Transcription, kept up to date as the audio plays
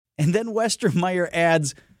And then Westermeyer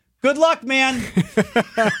adds, "Good luck, man."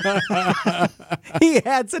 He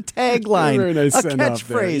adds a tagline, Very nice a send-off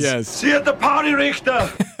there. catchphrase. Yes. See you at the party,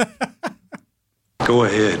 Richter. Go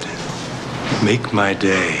ahead. Make my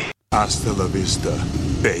day. Hasta la vista,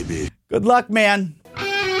 baby. Good luck, man.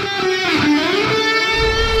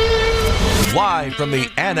 Live from the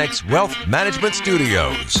Annex Wealth Management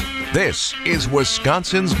Studios, this is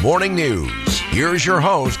Wisconsin's Morning News. Here's your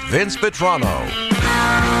host, Vince Petrano.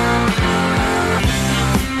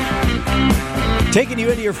 Taking you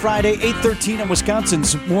into your Friday, 8:13 on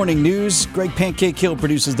Wisconsin's Morning News. Greg Pancake Hill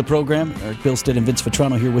produces the program. Erik Bilstead and Vince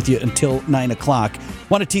Petrano here with you until 9 o'clock.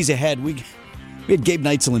 Want to tease ahead. We had Gabe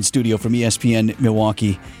Neitzel in studio from ESPN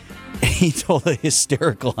Milwaukee. He told a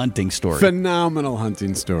hysterical hunting story. Phenomenal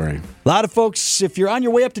hunting story. A lot of folks, if you're on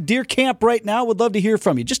your way up to deer camp right now, would love to hear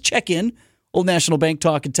from you. Just check in. Old National Bank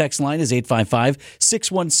talk and text line is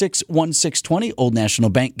 855-616-1620. Old National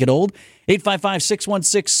Bank, get old.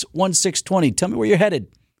 855-616-1620. Tell me where you're headed.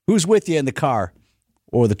 Who's with you in the car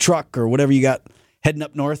or the truck or whatever you got heading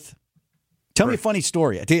up north? Tell me a funny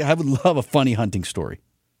story. I tell you, I would love a funny hunting story.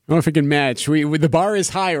 I don't know if we can match. The bar is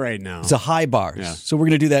high right now. It's a high bar. Yeah. So we're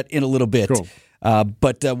going to do that in a little bit. Cool.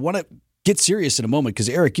 But want to get serious in a moment because,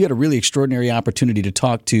 Erik, you had a really extraordinary opportunity to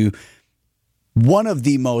talk to one of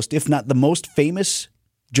the most, if not the most famous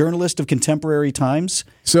journalist of contemporary times.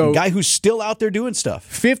 So, a guy who's still out there doing stuff.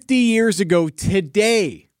 50 years ago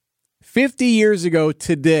today, this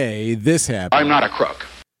happened. I'm not a crook.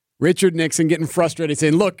 Richard Nixon getting frustrated,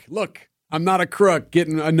 saying, look, I'm not a crook,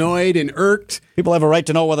 getting annoyed and irked. People have a right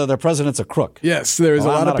to know whether their president's a crook. Yes, there's a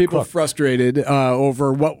lot of people crook. frustrated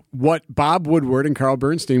over what Bob Woodward and Carl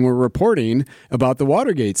Bernstein were reporting about the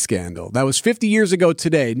Watergate scandal. That was 50 years ago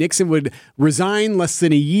today. Nixon would resign less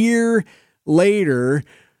than a year later.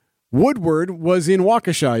 Woodward was in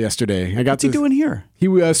Waukesha yesterday. What's he doing here? He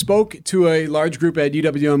spoke to a large group at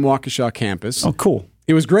UWM Waukesha campus. Oh, cool.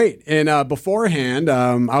 It was great. And beforehand,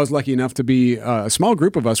 I was lucky enough to be a small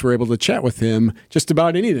group of us were able to chat with him just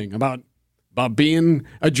about anything, about being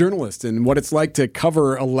a journalist and what it's like to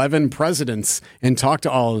cover 11 presidents and talk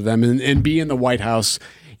to all of them and be in the White House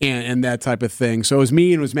and that type of thing. So it was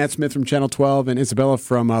me and it was Matt Smith from Channel 12 and Isabella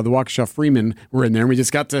from the Waukesha Freeman were in there. And we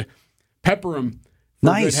just got to pepper him for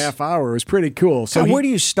a good half hour. It was pretty cool. So where do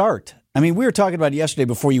you start? I mean, we were talking about it yesterday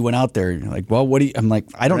before you went out there. You're like, well, what do you? I'm like,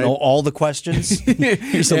 I don't know all the questions.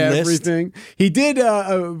 Here's a everything. list. He did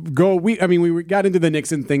go. We got into the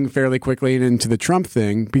Nixon thing fairly quickly and into the Trump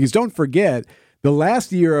thing because don't forget the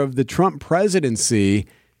last year of the Trump presidency,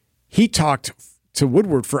 he talked to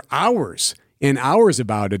Woodward for hours and hours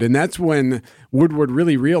about it, and that's when Woodward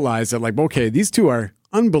really realized that, like, okay, these two are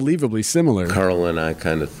unbelievably similar. Carl and I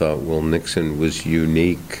kind of thought, well, Nixon was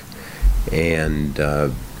unique, and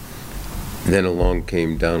then along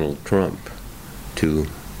came Donald Trump to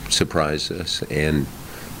surprise us, and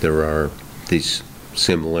there are these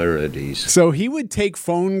similarities. So he would take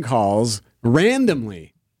phone calls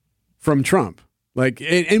randomly from Trump.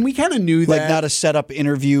 And we kind of knew that. Like not a set-up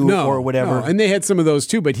interview or whatever. No. And they had some of those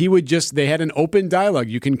too, but they had an open dialogue.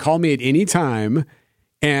 You can call me at any time,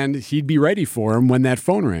 and he'd be ready for him when that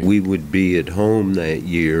phone rang. We would be at home that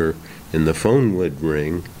year, and the phone would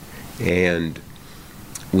ring, and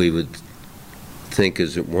we would think,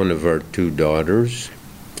 is it one of our two daughters?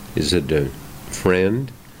 Is it a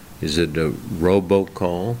friend? Is it a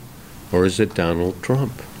robocall? Or is it Donald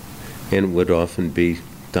Trump? And it would often be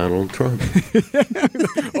Donald Trump.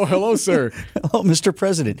 Oh, hello, sir. Hello, Mr.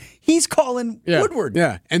 President. He's calling Woodward.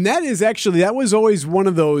 Yeah, and that was always one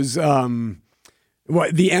of those, the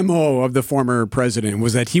MO of the former president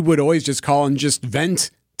was that he would always just call and just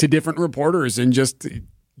vent to different reporters and just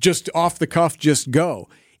off the cuff, just go.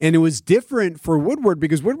 And it was different for Woodward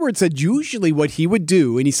because Woodward said usually what he would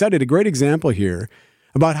do, and he cited a great example here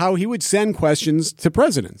about how he would send questions to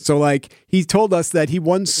presidents. So like he told us that he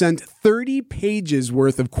once sent 30 pages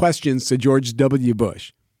worth of questions to George W.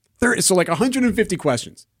 Bush. So like 150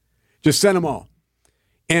 questions. Just sent them all.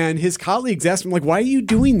 And his colleagues asked him, like, why are you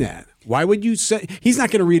doing that? Why would you say he's not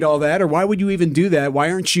going to read all that? Or why would you even do that? Why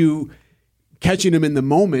aren't you catching him in the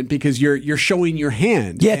moment because you're showing your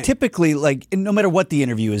hand? Yeah, typically, like, no matter what the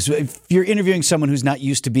interview is, if you're interviewing someone who's not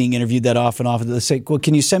used to being interviewed that often, they say, well,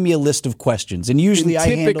 can you send me a list of questions? And usually I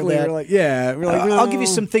handle that. We're like, no. I'll give you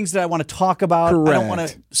some things that I want to talk about. Correct. I don't want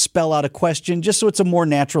to spell out a question, just so it's a more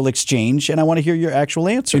natural exchange, and I want to hear your actual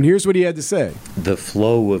answer. And here's what he had to say. The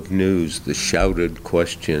flow of news, the shouted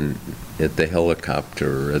question at the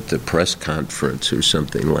helicopter or at the press conference or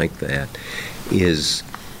something like that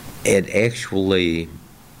it actually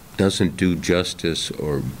doesn't do justice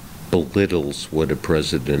or belittles what a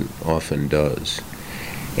president often does.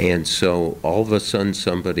 And so all of a sudden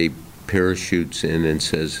somebody parachutes in and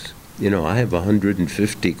says, I have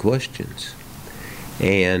 150 questions.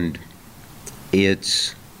 And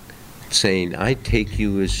it's saying, I take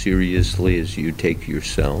you as seriously as you take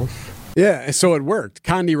yourself. Yeah, so it worked.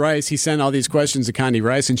 Condi Rice, he sent all these questions to Condi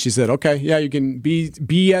Rice, and she said, okay, yeah, you can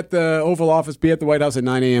be at the Oval Office, be at the White House at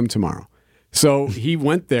 9 a.m. tomorrow. So he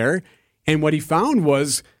went there, and what he found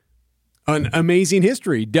was an amazing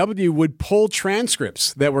history. W would pull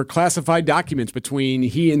transcripts that were classified documents between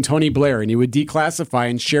he and Tony Blair, and he would declassify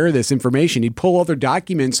and share this information. He'd pull other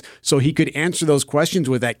documents so he could answer those questions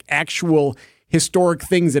with actual historic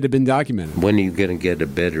things that had been documented. When are you going to get a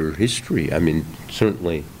better history? I mean,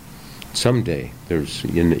 certainly someday.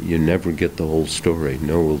 You never get the whole story.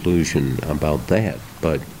 No illusion about that.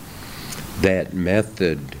 But that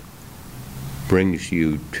method brings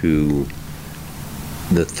you to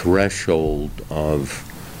the threshold of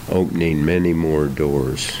opening many more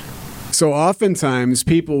doors. So oftentimes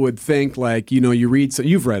people would think you read, so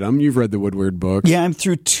you've read them, you've read the Woodward books. Yeah, I'm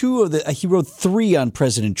through two of he wrote 3 on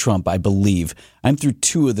President Trump, I believe. I'm through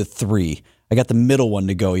 2 of the 3. I got the middle one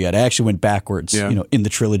to go yet. I actually went backwards, in the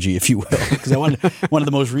trilogy, if you will, because I wanted one of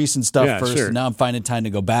the most recent stuff first, sure. And now I'm finding time to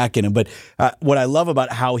go back in it. But what I love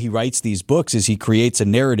about how he writes these books is he creates a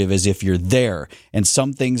narrative as if you're there, and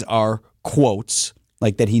some things are quotes,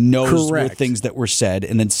 like that he knows were things that were said,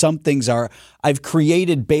 and then some things are, I've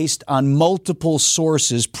created based on multiple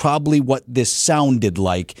sources probably what this sounded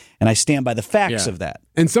like, and I stand by the facts of that.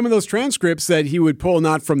 And some of those transcripts that he would pull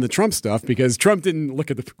not from the Trump stuff, because Trump didn't look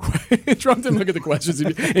at the questions,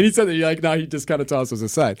 and he said that he just kind of tossed those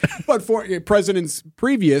aside. But for presidents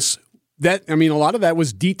previous, a lot of that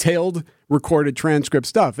was detailed, recorded transcript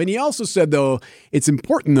stuff. And he also said, though, it's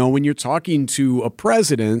important though when you're talking to a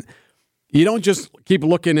president. You don't just keep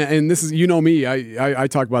looking at, and this is, me, I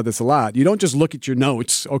talk about this a lot. You don't just look at your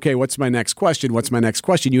notes. Okay, what's my next question? What's my next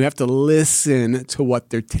question? You have to listen to what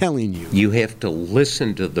they're telling you. You have to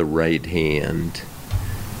listen to the right hand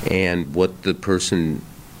and what the person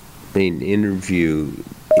being interviewed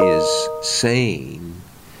is saying,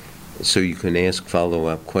 so you can ask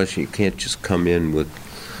follow-up questions. You can't just come in with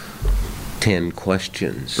 10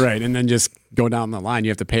 questions. Right, and then just go down the line.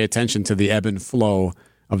 You have to pay attention to the ebb and flow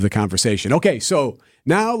of the conversation. Okay, so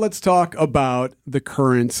now let's talk about the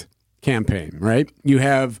current campaign, right? You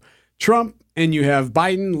have Trump and you have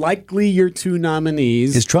Biden, likely your 2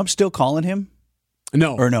 nominees. Is Trump still calling him?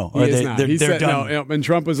 No. Or no? He is not. They're said, done. No, and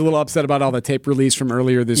Trump was a little upset about all the tape release from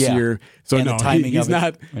earlier this year. So and no, the timing he's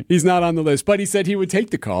not. Right. He's not on the list. But he said he would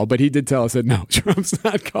take the call. But he did tell us that no, Trump's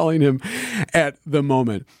not calling him at the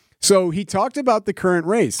moment. So he talked about the current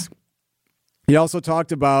race. He also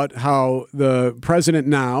talked about how the president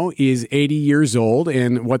now is 80 years old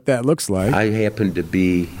and what that looks like. I happen to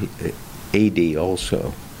be 80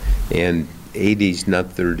 also, and 80's not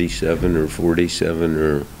 37 or 47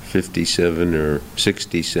 or 57 or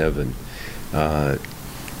 67,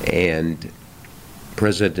 and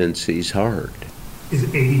presidency's hard. Is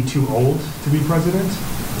 80 too old to be president?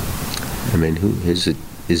 I mean,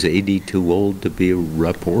 is 80 too old to be a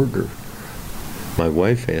reporter? My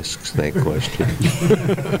wife asks that question.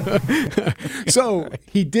 So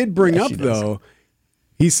he did bring up, though,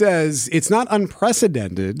 he says it's not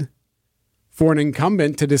unprecedented for an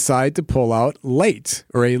incumbent to decide to pull out late,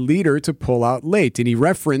 or a leader to pull out late. And he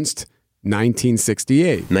referenced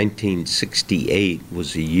 1968. 1968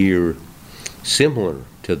 was a year similar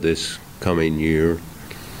to this coming year.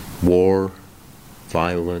 War,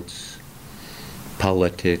 violence,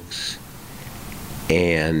 politics,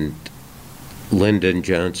 and Lyndon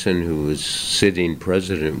Johnson, who was sitting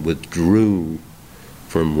president, withdrew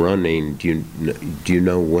from running. Do you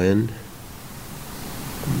know when?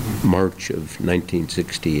 March of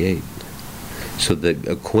 1968. So the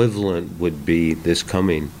equivalent would be this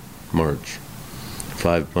coming March,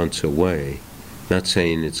 5 months away. Not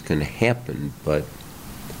saying it's going to happen, but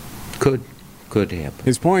could happen.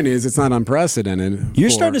 His point is it's not unprecedented. You're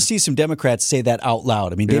starting to see some Democrats say that out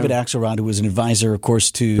loud. I mean, David Axelrod, who was an advisor, of course,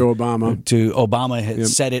 to Obama,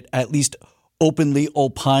 has said it, at least openly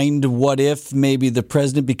opined, what if maybe the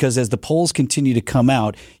president, because as the polls continue to come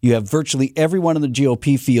out, you have virtually everyone in the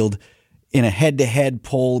GOP field in a head-to-head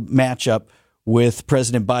poll matchup with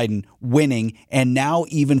President Biden winning, and now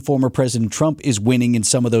even former President Trump is winning in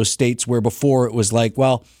some of those states where before it was like,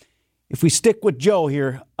 well, if we stick with Joe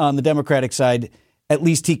here on the Democratic side, at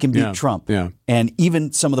least he can beat Trump. Yeah. And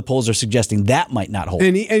even some of the polls are suggesting that might not hold.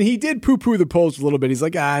 And he did poo-poo the polls a little bit. He's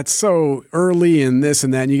like, it's so early and this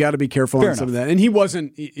and that, and you got to be careful on some of that. And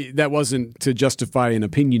that wasn't to justify an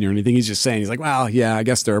opinion or anything. He's just saying, he's like, well, yeah, I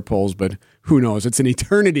guess there are polls, but who knows? It's an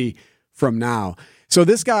eternity from now. So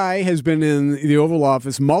this guy has been in the Oval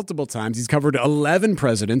Office multiple times. He's covered 11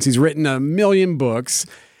 presidents. He's written 1 million books.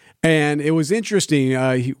 And it was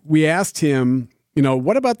interesting. We asked him,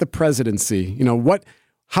 what about the presidency?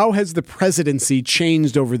 How has the presidency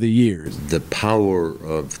changed over the years? The power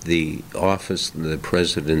of the office of the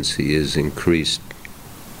presidency is increased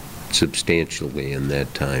substantially in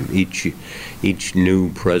that time. Each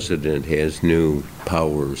new president has new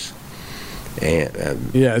powers.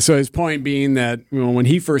 And, so his point being that when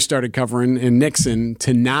he first started covering in Nixon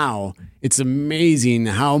to now, it's amazing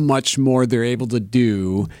how much more they're able to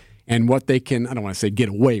do and what they can, I don't want to say get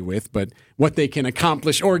away with, but what they can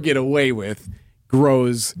accomplish or get away with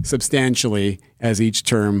grows substantially as each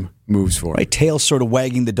term moves forward. Right, tail sort of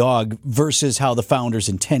wagging the dog versus how the founders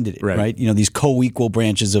intended it, right? These co-equal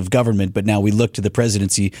branches of government, but now we look to the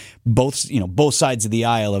presidency, both sides of the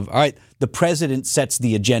aisle of, all right, the president sets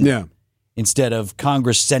the agenda. Yeah. Instead of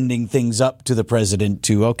Congress sending things up to the president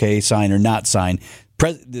to, okay, sign or not sign.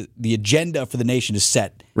 The agenda for the nation is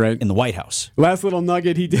set in the White House. Last little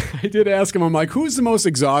nugget, I did ask him, I'm like, who's the most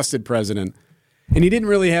exhausted president? And he didn't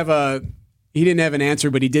really have an answer,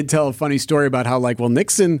 but he did tell a funny story about how,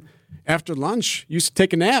 Nixon, after lunch, used to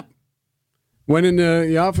take a nap. Went into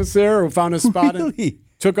the office there, found a spot, and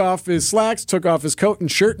took off his slacks, took off his coat and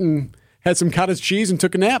shirt, and had some cottage cheese and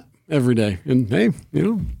took a nap every day. And hey,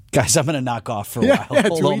 guys, I'm going to knock off for a while.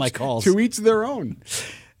 Hold all my calls. To each their own.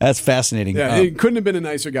 That's fascinating. Yeah, he couldn't have been a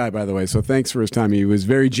nicer guy, by the way. So thanks for his time. He was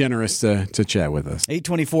very generous to chat with us.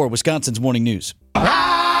 824, Wisconsin's Morning News.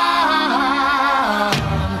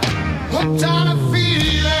 It's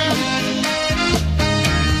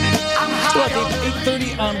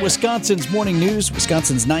 8:30 on Wisconsin's Morning News.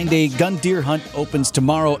 Wisconsin's 9-day gun deer hunt opens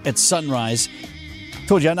tomorrow at sunrise.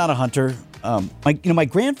 Told you I'm not a hunter. My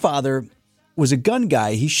grandfather was a gun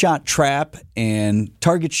guy. He shot trap and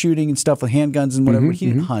target shooting and stuff with handguns and whatever. He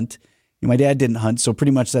didn't hunt. My dad didn't hunt, so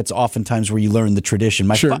pretty much that's oftentimes where you learn the tradition.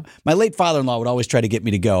 My late father-in-law would always try to get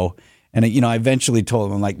me to go, and I eventually told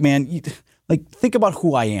him, I'm like, man, think about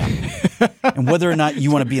who I am and whether or not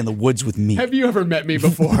you want to be in the woods with me. Have you ever met me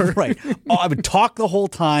before? Right. I would talk the whole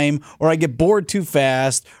time, or I get bored too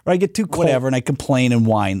fast, or I get too cold, whatever, and I complain and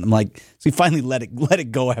whine. I'm like, so he finally let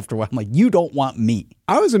it go after a while. I'm like, you don't want me.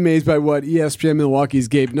 I was amazed by what ESPN Milwaukee's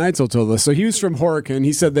Gabe Neitzel told us. So he was from Horicon.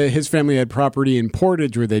 He said that his family had property in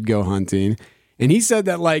Portage where they'd go hunting. And he said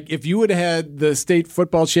that, if you would have had the state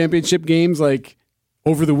football championship games,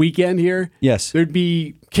 over the weekend here, yes, there'd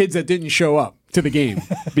be kids that didn't show up to the game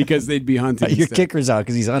because they'd be hunting. Your kicker's out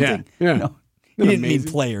because he's hunting. Yeah. He didn't mean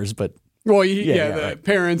players, but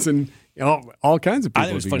parents and all kinds of people. I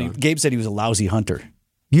think it was funny. Gabe said he was a lousy hunter.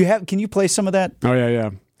 Can you play some of that? Oh yeah.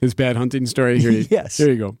 His bad hunting story. Here yes. Here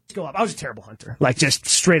you go. Go up. I was a terrible hunter. Just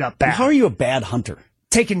straight up bad. How are you a bad hunter?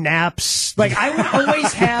 Taking naps. I would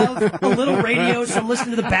always have a little radio, so I'm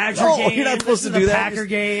listening to the Badger game. You're not supposed to do that. Packer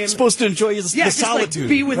game. You're supposed to enjoy the solitude. Just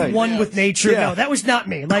be with with nature. Yeah. No, that was not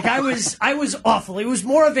me. I was awful. It was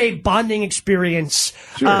more of a bonding experience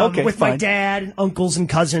with my dad and uncles and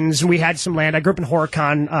cousins. And we had some land. I grew up in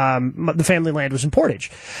Horicon. The family land was in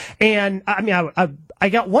Portage. And I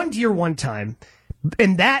got one deer one time.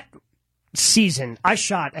 In that season, I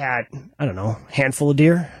shot at, a handful of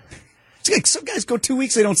deer. Some guys go 2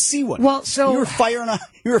 weeks, they don't see one. Well, so you were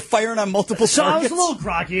firing on multiple targets. So I was a little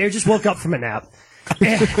groggy. I just woke up from a nap,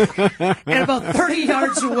 and about 30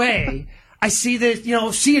 yards away, I see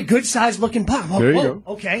a good sized looking buck. There you go.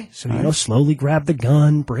 Okay, so slowly grab the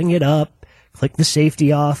gun, bring it up, click the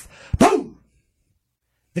safety off, boom.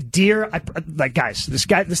 The deer, guys,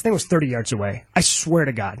 this thing was 30 yards away. I swear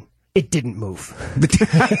to God. It didn't move. I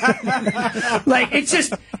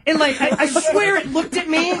swear it looked at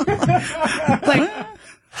me.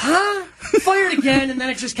 Fired again, and then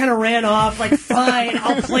it just kind of ran off. Fine,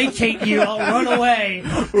 I'll placate you. I'll run away.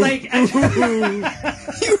 You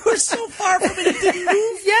were so far from it didn't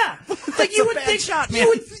move. Yeah. You would think, shot, man.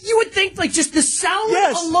 You would think, just the sound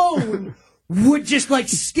alone would just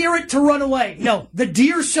scare it to run away. No, the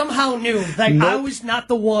deer somehow knew Nope. I was not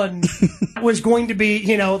the one that was going to be,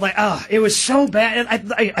 it was so bad.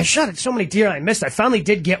 And I shot at so many deer I missed. I finally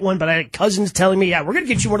did get one, but I had cousins telling me, we're going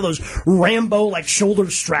to get you one of those Rambo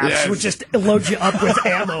shoulder straps, which just load you up with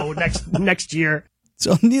ammo next year.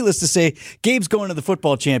 So needless to say, Gabe's going to the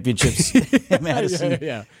football championships at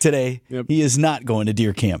Madison today. Yep. He is not going to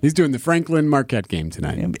deer camp. He's doing the Franklin Marquette game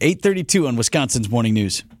tonight. 8:32 on Wisconsin's Morning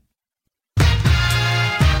News.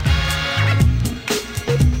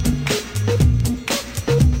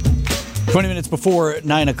 20 minutes before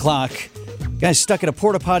 9 o'clock, guys stuck at a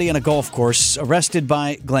porta potty on a golf course, arrested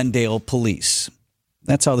by Glendale police.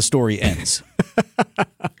 That's how the story ends.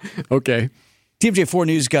 Okay. TMJ4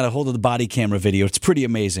 News got a hold of the body camera video. It's pretty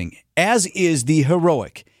amazing, as is the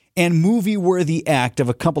heroic and movie-worthy act of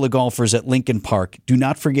a couple of golfers at Lincoln Park. Do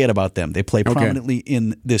not forget about them. They play prominently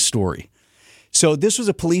in this story. So this was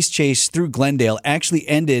a police chase through Glendale. Actually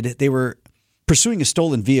ended, they were pursuing a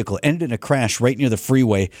stolen vehicle, ended in a crash right near the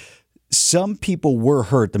freeway. Some people were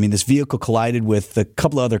hurt. I mean, this vehicle collided with a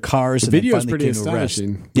couple of other cars. The video is pretty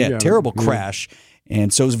astonishing. Yeah, terrible crash.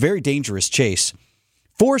 And so it was a very dangerous chase.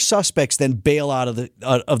 4 suspects then bail out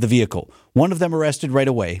of the vehicle. One of them arrested right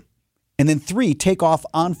away. And then 3 take off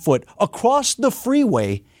on foot across the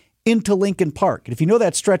freeway into Lincoln Park. And if you know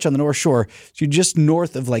that stretch on the North Shore, so you're just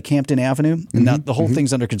north of like Hampton Avenue. And now the whole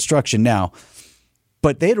thing's under construction now.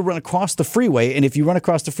 But they had to run across the freeway. And if you run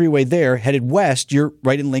across the freeway there, headed west, you're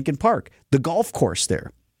right in Lincoln Park, the golf course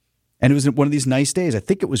there. And it was one of these nice days. I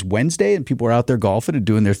think it was Wednesday, and people were out there golfing and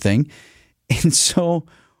doing their thing. And so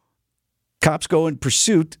cops go in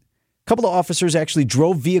pursuit. A couple of officers actually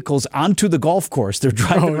drove vehicles onto the golf course. They're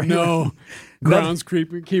driving. Oh, no.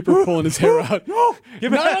 Groundskeeper pulling his hair out. No,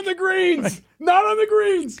 not on the greens. Not on the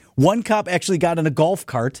greens. One cop actually got in a golf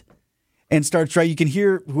cart and starts driving. You can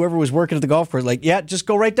hear whoever was working at the golf course like, yeah, just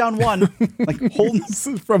go right down one. Like holding this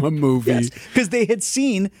is from a movie. Because they had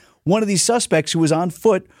seen one of these suspects who was on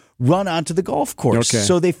foot run onto the golf course. Okay.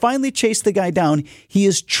 So they finally chased the guy down. He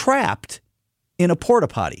is trapped in a porta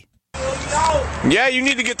potty. Yeah, you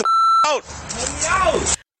need to get the out.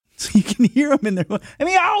 So you can hear him in there. Let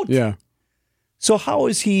me out. Yeah. So how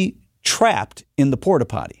is he trapped in the porta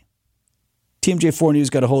potty? TMJ4 News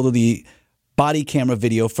got a hold of the body camera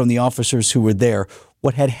video from the officers who were there.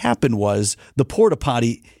 What had happened was the porta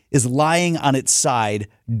potty is lying on its side,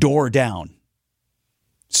 door down.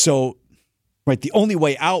 So, right, the only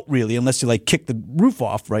way out really, unless you like kick the roof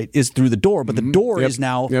off, right, is through the door. But the door is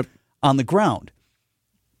now on the ground.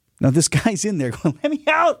 Now, this guy's in there going, let me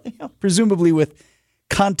out, presumably with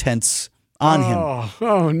contents on him.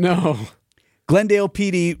 Oh, no. Glendale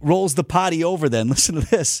PD rolls the potty over then. Listen to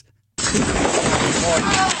this.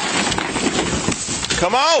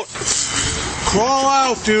 Come out. Crawl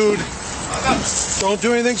out, dude. Don't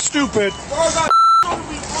do anything stupid.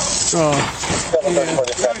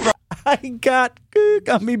 I got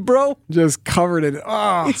gook on me, bro. Just covered in.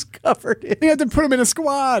 Oh. He's covered in. You had to put him in a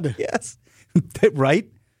squad. Yes. Right?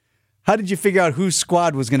 How did you figure out whose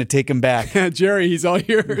squad was going to take him back? Jerry, he's all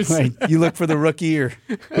yours. Right. You look for the rookie or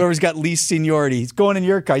whoever's got least seniority. He's going in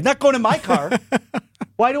your car. He's not going in my car.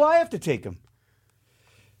 Why do I have to take him?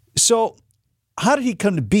 So how did he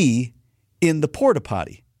come to be in the porta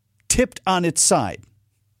potty, tipped on its side?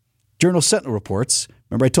 Journal Sentinel reports.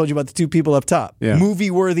 Remember I told you about the 2 people up top. Yeah.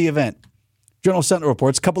 Movie-worthy event. Journal Sentinel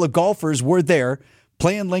reports a couple of golfers were there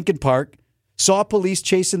playing Lincoln Park, saw police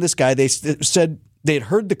chasing this guy. They said they had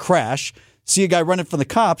heard the crash, see a guy running from the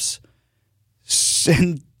cops,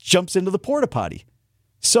 and jumps into the porta potty.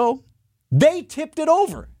 So they tipped it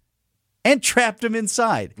over and trapped him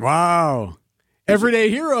inside. Wow.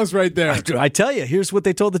 Everyday heroes right there. I tell you, here's what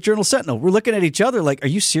they told the Journal Sentinel. We're looking at each other like, are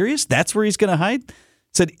you serious? That's where he's going to hide?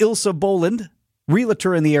 Said Ilsa Boland,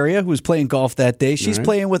 realtor in the area who was playing golf that day. She's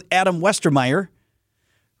playing with Adam Westermeyer,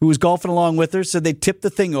 who was golfing along with her. Said they tipped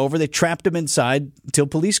the thing over. They trapped him inside until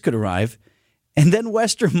police could arrive. And then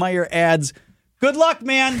Westermeyer adds, good luck,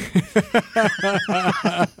 man.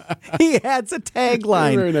 He adds a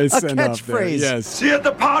tagline, Very nice a catchphrase. Yes. See you at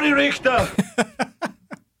the party, Richter.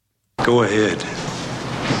 Go ahead.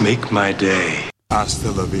 Make my day.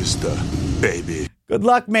 Hasta la vista, baby. Good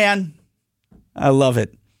luck, man. I love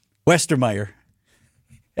it. Westermeyer,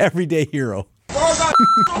 everyday hero.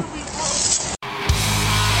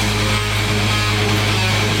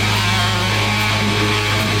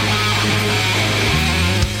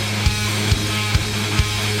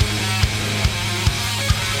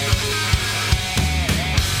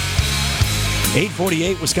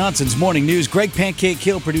 8:48, Wisconsin's Morning News. Greg Pancake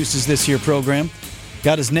Hill produces this here program.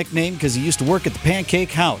 Got his nickname because he used to work at the Pancake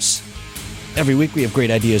House. Every week we have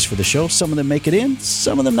great ideas for the show. Some of them make it in,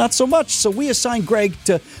 some of them not so much. So we assign Greg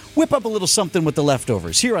to whip up a little something with the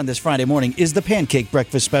leftovers. Here on this Friday morning is the Pancake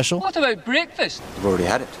Breakfast Special. What about breakfast? We've already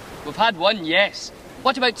had it. We've had one, yes.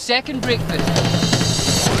 What about second breakfast?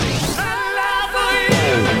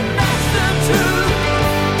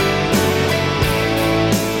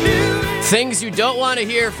 Things you don't want to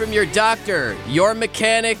hear from your doctor, your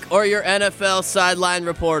mechanic, or your NFL sideline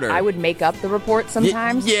reporter. I would make up the report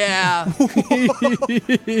sometimes. Yeah.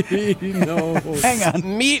 No. Hang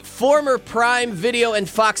on. Meet former Prime Video and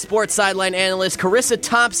Fox Sports sideline analyst Carissa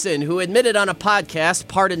Thompson, who admitted on a podcast,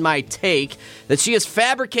 Pardon My Take, that she has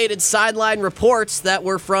fabricated sideline reports that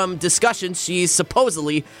were from discussions she's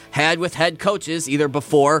supposedly had with head coaches either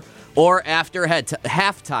before or after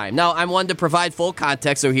halftime. Now, I'm one to provide full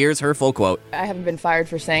context, so here's her full quote. I haven't been fired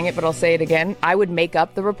for saying it, but I'll say it again. I would make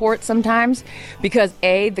up the report sometimes because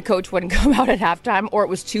A, the coach wouldn't come out at halftime, or it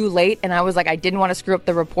was too late, and I was like, I didn't want to screw up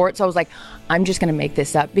the report, so I was like, I'm just going to make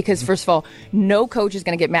this up because, first of all, no coach is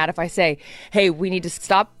going to get mad if I say, hey, we need to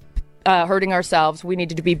stop hurting ourselves. We need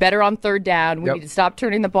to be better on third down. We need to stop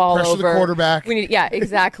turning the ball Pressure over. the quarterback. We need, yeah,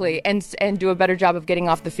 exactly, and do a better job of getting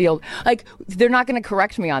off the field. Like, they're not going to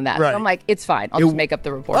correct me on that. Right. So I'm like, it's fine. I'll just make up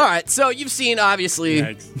the report. All right, so you've seen, obviously,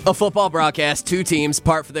 a football broadcast, two teams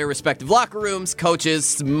part for their respective locker rooms,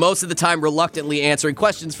 coaches most of the time reluctantly answering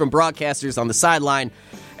questions from broadcasters on the sideline,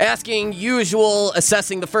 asking usual,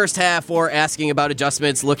 assessing the first half, or asking about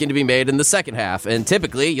adjustments looking to be made in the second half. And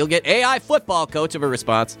typically, you'll get AI football coach of a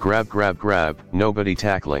response. Grab, nobody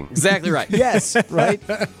tackling. Exactly right. Yes, right?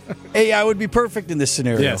 AI would be perfect in this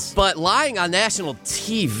scenario. Yes. But lying on national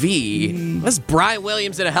TV, that's Brian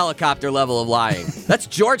Williams at a helicopter level of lying. That's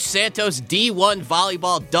George Santos D1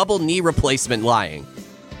 volleyball double knee replacement lying.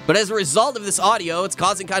 But as a result of this audio, it's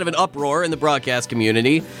causing kind of an uproar in the broadcast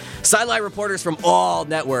community. Sideline reporters from all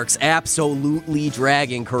networks absolutely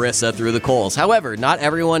dragging Carissa through the coals. However, not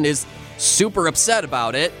everyone is super upset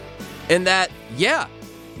about it. In that, yeah,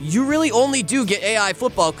 you really only do get AI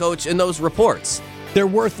football coach in those reports. They're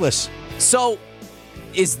worthless. So,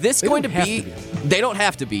 is this going to be... They don't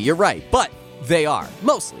have to be, you're right. But they are,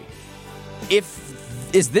 mostly.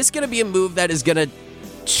 Is this going to be a move that is going to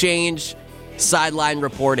change sideline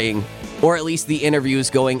reporting, or at least the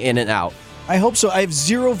interviews going in and out? I hope so. I have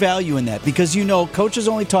zero value in that because, coach is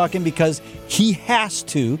only talking because he has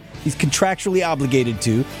to. He's contractually obligated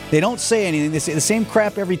to. They don't say anything. They say the same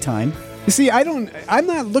crap every time. You see, I'm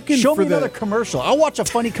not looking Show for me another commercial. I'll watch a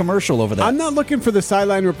funny commercial over that. I'm not looking for the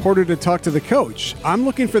sideline reporter to talk to the coach. I'm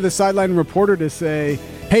looking for the sideline reporter to say,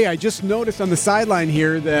 hey, I just noticed on the sideline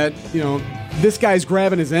here that, this guy's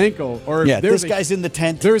grabbing his ankle. Or this guy's in the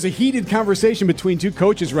tent. There's a heated conversation between two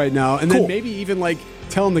coaches right now. And then maybe even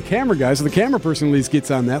telling the camera guy, so the camera person at least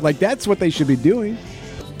gets on that. That's what they should be doing.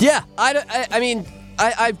 Yeah,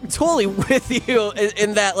 I'm totally with you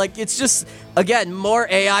in that, it's just, again, more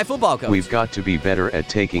AI football coach. We've got to be better at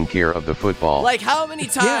taking care of the football. How many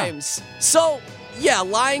times? Yeah. So,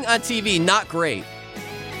 lying on TV, not great.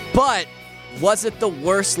 But was it the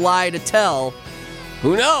worst lie to tell?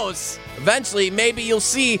 Who knows? Eventually, maybe you'll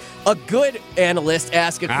see a good analyst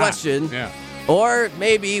ask a question. Yeah. Or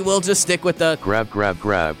maybe we'll just stick with the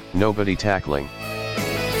grab, nobody tackling.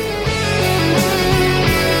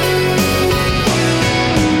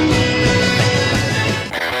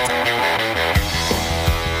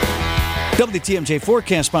 WTMJ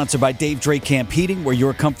forecast sponsored by Dave Drake Camp Heating, where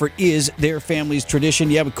your comfort is their family's tradition.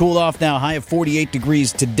 You have it cooled off now, high of 48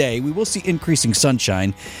 degrees today. We will see increasing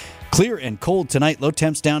sunshine. Clear and cold tonight, low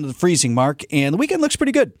temps down to the freezing mark, and the weekend looks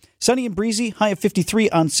pretty good. Sunny and breezy, high of 53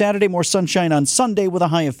 on Saturday, more sunshine on Sunday with a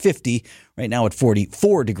high of 50. Right now at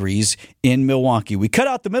 44 degrees in Milwaukee. We cut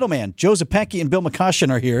out the middleman. Joe Zapecki and Bill McCoshen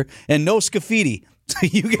are here, and no Scafidi.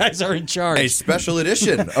 You guys are in charge. A special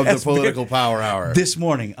edition of the Political Power Hour. This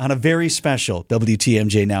morning on a very special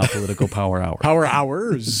WTMJ Now Political Power Hour. Power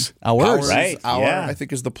hours. Hours. Right. Hour, yeah. I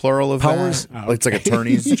think, is the plural of powers. That. It's like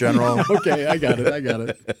attorneys general. Okay, I got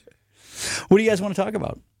it. What do you guys want to talk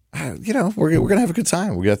about? We're gonna have a good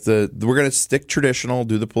time. We're gonna stick traditional,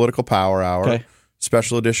 do the Political Power Hour. Okay.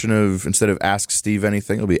 Special edition of, instead of Ask Steve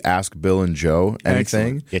Anything, it'll be Ask Bill and Joe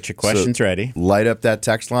Anything. Excellent. Get your questions ready. Light up that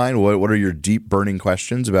text line. What are your deep burning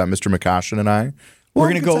questions about Mr. McCoshen and I?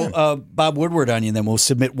 We're going to go Bob Woodward on you, and then we'll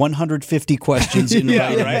submit 150 questions in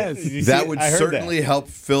writing. Right? That would certainly help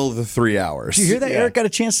fill the 3 hours. Did you hear that? Yeah. Eric got a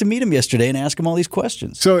chance to meet him yesterday and ask him all these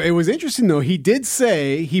questions. So it was interesting, though. He did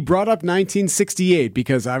say he brought up 1968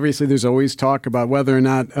 because obviously there's always talk about whether or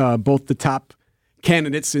not both the top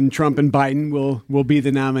candidates in Trump and Biden will be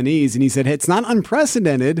the nominees. And he said, hey, it's not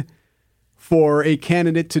unprecedented for a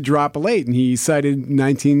candidate to drop late, and he cited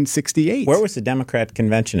 1968. Where was the Democrat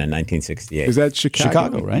convention in 1968? Was that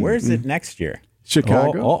Chicago, right? Where is it next year?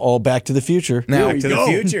 Chicago. Back to the Future. Now, Back to the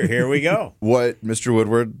Future. Here we go. What Mr.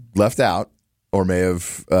 Woodward left out, or may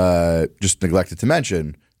have just neglected to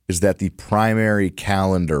mention, is that the primary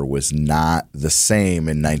calendar was not the same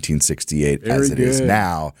in 1968 as it is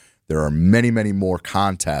now. There are many, many more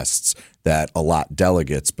contests that allot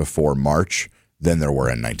delegates before March than there were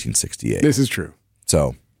in 1968. This is true.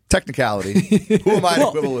 So, technicality. Who am I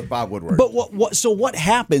to quibble with Bob Woodward? But what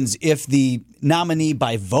happens if the nominee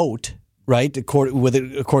by vote, right, with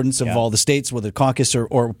accordance of all the states, whether caucus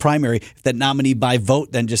or primary, if that nominee by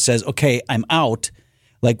vote then just says, okay, I'm out,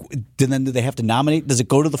 Like, then do they have to nominate? Does it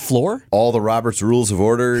go to the floor? All the Robert's Rules of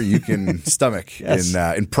Order you can stomach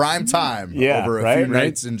in prime time over a few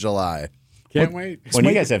nights in July. Can't wait. When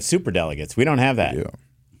you guys have super delegates, we don't have that. Yeah.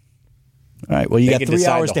 All right, well, you got 3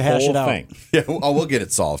 hours to hash it out. Yeah, we'll get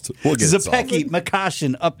it solved. We'll get it solved. Zepecki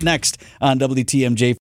McCoshen up next on WTMJ.